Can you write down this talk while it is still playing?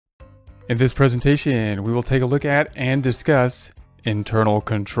In this presentation, we will take a look at and discuss internal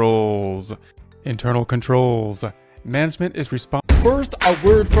controls. Internal controls. Management is responsible. First, a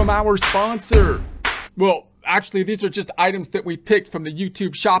word from our sponsor. Well, actually, these are just items that we picked from the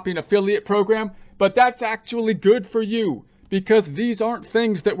YouTube Shopping Affiliate Program, but that's actually good for you because these aren't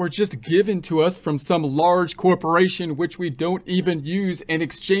things that were just given to us from some large corporation which we don't even use in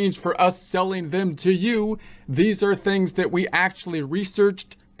exchange for us selling them to you. These are things that we actually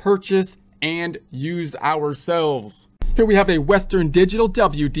researched, purchased, and use ourselves. Here we have a Western Digital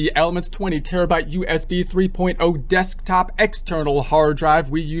WD Elements 20 terabyte USB 3.0 desktop external hard drive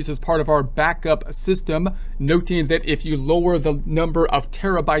we use as part of our backup system, noting that if you lower the number of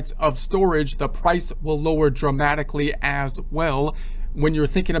terabytes of storage, the price will lower dramatically as well. When you're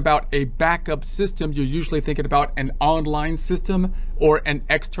thinking about a backup system, you're usually thinking about an online system or an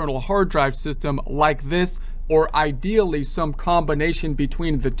external hard drive system like this, or ideally some combination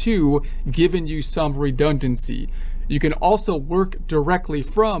between the two, giving you some redundancy. You can also work directly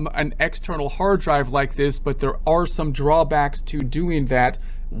from an external hard drive like this, but there are some drawbacks to doing that.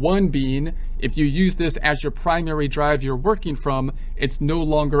 One being, if you use this as your primary drive you're working from, it's no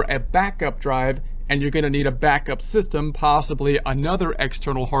longer a backup drive, and you're going to need a backup system, possibly another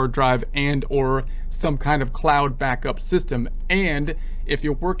external hard drive and or some kind of cloud backup system. And if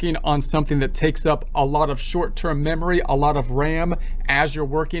you're working on something that takes up a lot of short-term memory, a lot of RAM as you're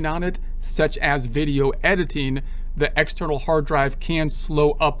working on it, such as video editing, the external hard drive can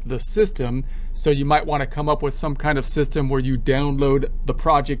slow up the system. So you might want to come up with some kind of system where you download the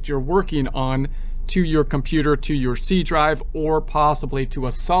project you're working on to your computer, to your C drive, or possibly to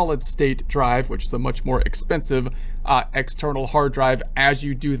a solid state drive, which is a much more expensive external hard drive as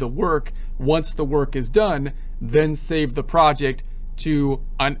you do the work. Once the work is done, then save the project to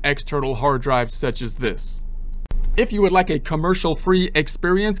an external hard drive such as this. If you would like a commercial-free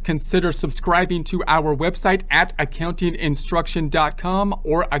experience, consider subscribing to our website at accountinginstruction.com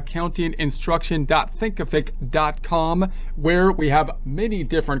or accountinginstruction.thinkific.com, where we have many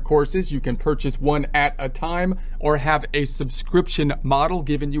different courses. You can purchase one at a time or have a subscription model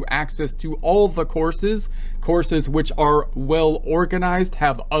giving you access to all the courses which are well organized,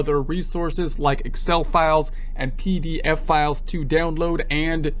 have other resources like Excel files and PDF files to download,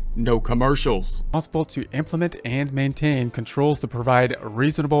 and no commercials. Responsible to implement and maintain controls to provide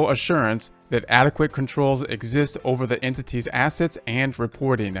reasonable assurance that adequate controls exist over the entity's assets and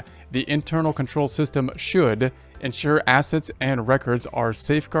reporting. The internal control system should ensure assets and records are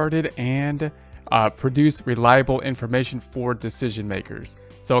safeguarded and produce reliable information for decision makers.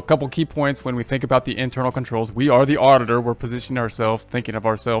 So a couple key points when we think about the internal controls. We are the auditor. We're positioning ourselves, thinking of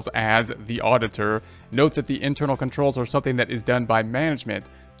ourselves as the auditor. Note that the internal controls are something that is done by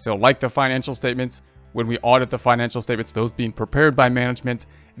management. So like the financial statements, when we audit the financial statements, those being prepared by management,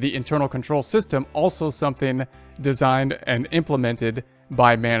 the internal control system also something designed and implemented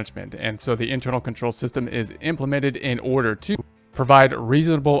by management. And so the internal control system is implemented in order to provide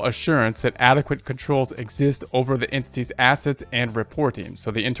reasonable assurance that adequate controls exist over the entity's assets and reporting. So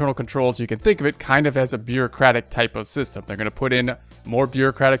the internal controls, you can think of it kind of as a bureaucratic type of system. They're going to put in more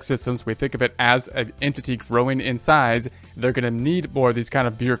bureaucratic systems. We think of it as an entity growing in size. They're going to need more of these kind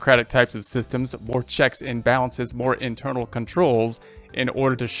of bureaucratic types of systems, more checks and balances, more internal controls in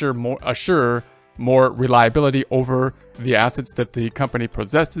order to assure more reliability over the assets that the company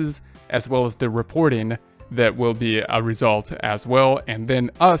possesses, as well as the reporting that will be a result as well. And then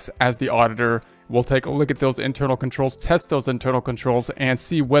us as the auditor will take a look at those internal controls, test those internal controls, and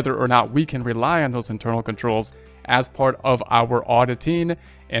see whether or not we can rely on those internal controls as part of our auditing,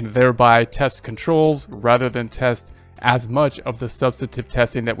 and thereby test controls rather than test as much of the substantive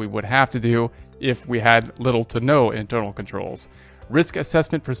testing that we would have to do if we had little to no internal controls. Risk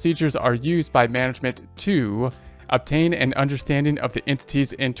assessment procedures are used by management to obtain an understanding of the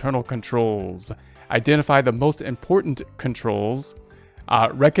entity's internal controls, identify the most important controls,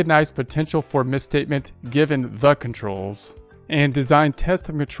 recognize potential for misstatement given the controls, and design test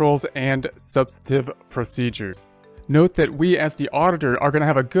controls and substantive procedures. Note that we as the auditor are going to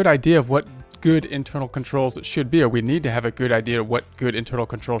have a good idea of what good internal controls should be, or we need to have a good idea of what good internal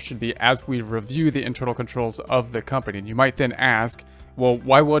controls should be as we review the internal controls of the company. And you might then ask, well,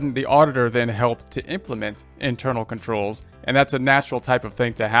 why wouldn't the auditor then help to implement internal controls? And that's a natural type of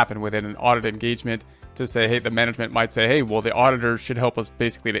thing to happen within an audit engagement, to say, hey, the management might say, hey, well, the auditor should help us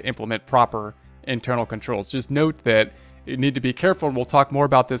basically to implement proper internal controls. Just note that you need to be careful, and we'll talk more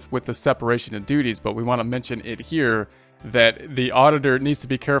about this with the separation of duties, but we want to mention it here that the auditor needs to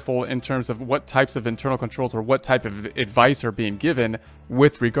be careful in terms of what types of internal controls or what type of advice are being given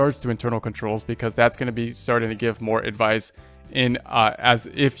with regards to internal controls, because that's going to be starting to give more advice as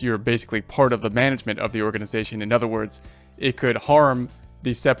if you're basically part of the management of the organization. In other words, it could harm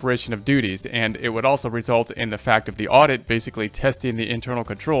the separation of duties, and it would also result in the fact of the audit basically testing the internal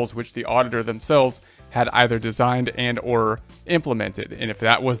controls which the auditor themselves had either designed and or implemented. And if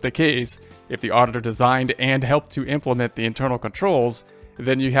that was the case, if the auditor designed and helped to implement the internal controls,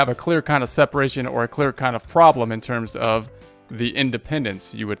 then you have a clear kind of separation or a clear kind of problem in terms of the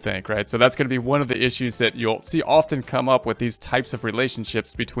independence, you would think, right? So that's going to be one of the issues that you'll see often come up with these types of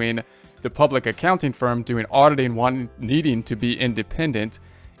relationships between the public accounting firm doing auditing, one needing to be independent,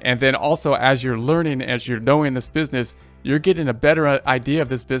 and then also as you're learning, as you're knowing this business, you're getting a better idea of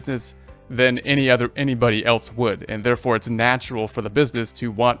this business than anybody else would, and therefore it's natural for the business to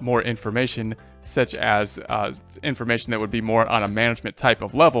want more information, such as information that would be more on a management type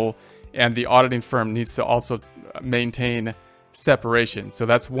of level, and the auditing firm needs to also maintain separation. So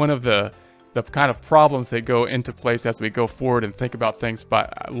that's one of the kind of problems that go into place as we go forward and think about things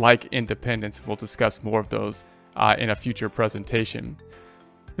like independence. We'll discuss more of those in a future presentation.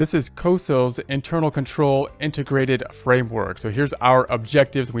 This is COSO's Internal Control Integrated Framework. So here's our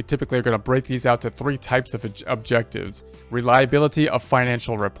objectives. We typically are going to break these out to 3 types of objectives: reliability of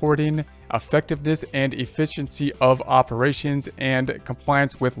financial reporting, effectiveness and efficiency of operations, and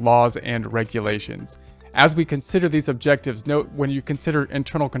compliance with laws and regulations. As we consider these objectives, note when you consider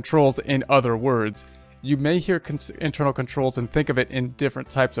internal controls in other words, you may hear internal controls and think of it in different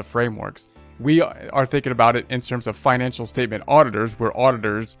types of frameworks. We are thinking about it in terms of financial statement auditors. We're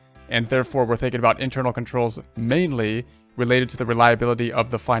auditors, and therefore we're thinking about internal controls mainly related to the reliability of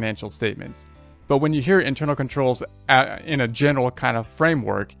the financial statements. But when you hear internal controls in a general kind of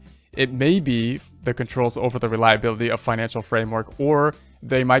framework, it may be the controls over the reliability of financial framework, or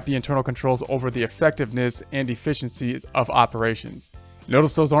they might be internal controls over the effectiveness and efficiency of operations.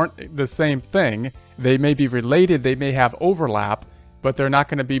 Notice those aren't the same thing. They may be related, they may have overlap, but they're not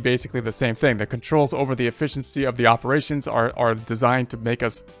going to be basically the same thing. The controls over the efficiency of the operations are designed to make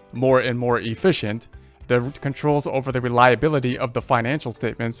us more and more efficient. The controls over the reliability of the financial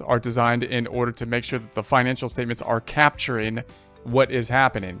statements are designed in order to make sure that the financial statements are capturing what is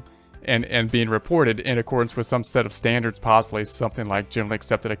happening and being reported in accordance with some set of standards, possibly something like generally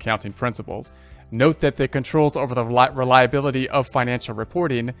accepted accounting principles. Note that the controls over the reliability of financial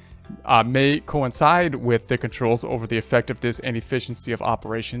reporting may coincide with the controls over the effectiveness and efficiency of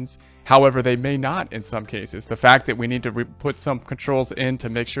operations. However, they may not in some cases. The fact that we need to put some controls in to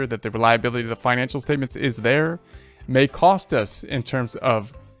make sure that the reliability of the financial statements is there may cost us in terms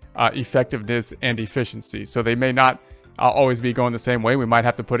of effectiveness and efficiency. So they may not always be going the same way. We might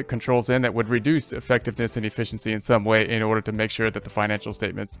have to put controls in that would reduce effectiveness and efficiency in some way in order to make sure that the financial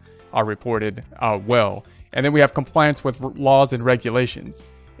statements are reported well. And then we have compliance with laws and regulations.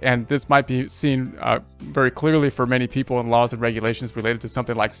 And this might be seen very clearly for many people in laws and regulations related to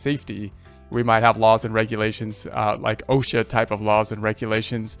something like safety. We might have laws and regulations like OSHA type of laws and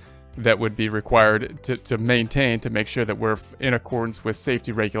regulations that would be required to maintain, to make sure that we're in accordance with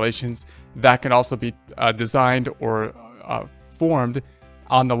safety regulations. That can also be designed or formed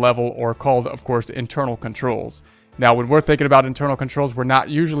on the level or called, of course, internal controls. Now, when we're thinking about internal controls, we're not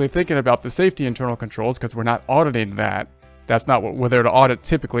usually thinking about the safety internal controls because we're not auditing that. That's not what we're there to audit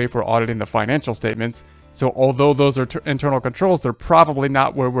typically if we're auditing the financial statements. So although those are internal controls, they're probably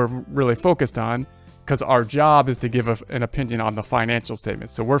not where we're really focused on, because our job is to give an opinion on the financial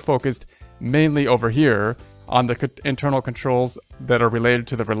statements. So we're focused mainly over here on the internal controls that are related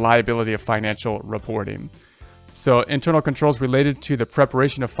to the reliability of financial reporting. So internal controls related to the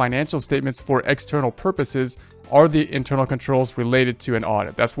preparation of financial statements for external purposes are the internal controls related to an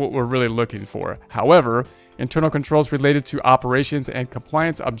audit. That's what we're really looking for. However, internal controls related to operations and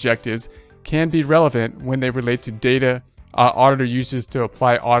compliance objectives can be relevant when they relate to data auditor uses to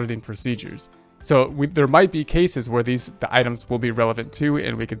apply auditing procedures. So there might be cases where the items will be relevant too,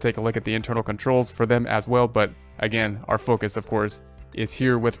 and we can take a look at the internal controls for them as well. But again, our focus, of course, is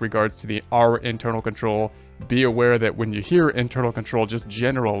here with regards to our internal control. Be aware that when you hear internal control just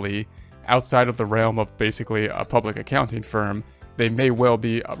generally outside of the realm of basically a public accounting firm, they may well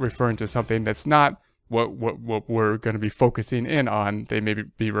be referring to something that's not what we're going to be focusing in on. They may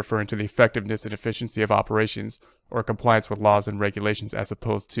be referring to the effectiveness and efficiency of operations or compliance with laws and regulations as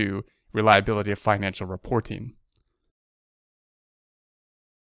opposed to reliability of financial reporting.